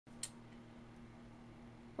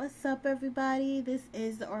What's up, everybody? This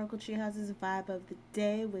is the Oracle Treehouse's Vibe of the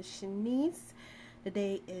Day with Shanice.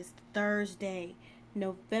 Today is Thursday,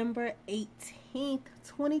 November 18th,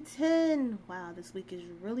 2010. Wow, this week is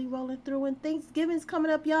really rolling through and Thanksgiving's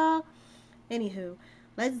coming up, y'all. Anywho,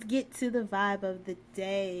 let's get to the vibe of the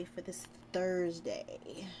day for this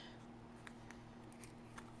Thursday.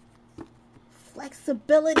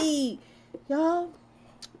 Flexibility. Y'all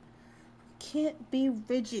can't be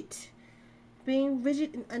rigid. Being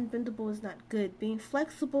rigid and unbendable is not good. Being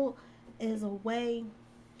flexible is a way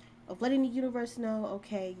of letting the universe know,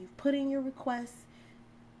 okay, you've put in your request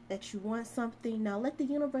that you want something. Now let the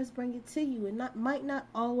universe bring it to you. It might not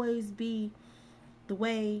always be the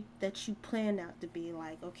way that you plan out to be.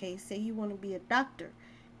 Like, okay, say you want to be a doctor.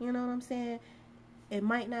 You know what I'm saying? It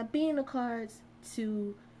might not be in the cards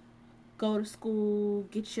to go to school,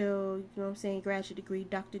 get your, you know what I'm saying, graduate degree,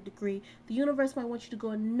 doctorate degree. The universe might want you to go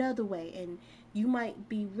another way, and you might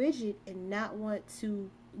be rigid and not want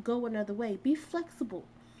to go another way. Be flexible,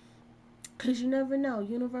 because you never know.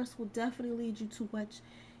 Universe will definitely lead you to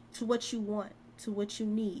what you want, to what you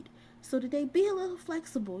need. So today, be a little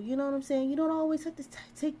flexible. You know what I'm saying? You don't always have to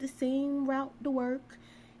take the same route to work.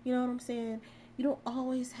 You know what I'm saying? You don't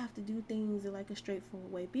always have to do things in like a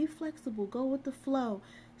straightforward way. Be flexible. Go with the flow.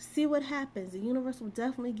 See what happens. The universe will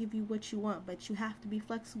definitely give you what you want, but you have to be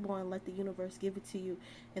flexible and let the universe give it to you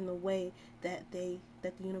in the way that the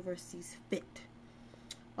universe sees fit.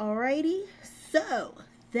 Alrighty. So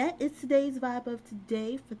that is today's vibe of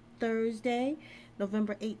today for Thursday,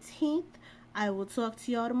 November 18th. I will talk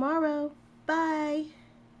to y'all tomorrow. Bye.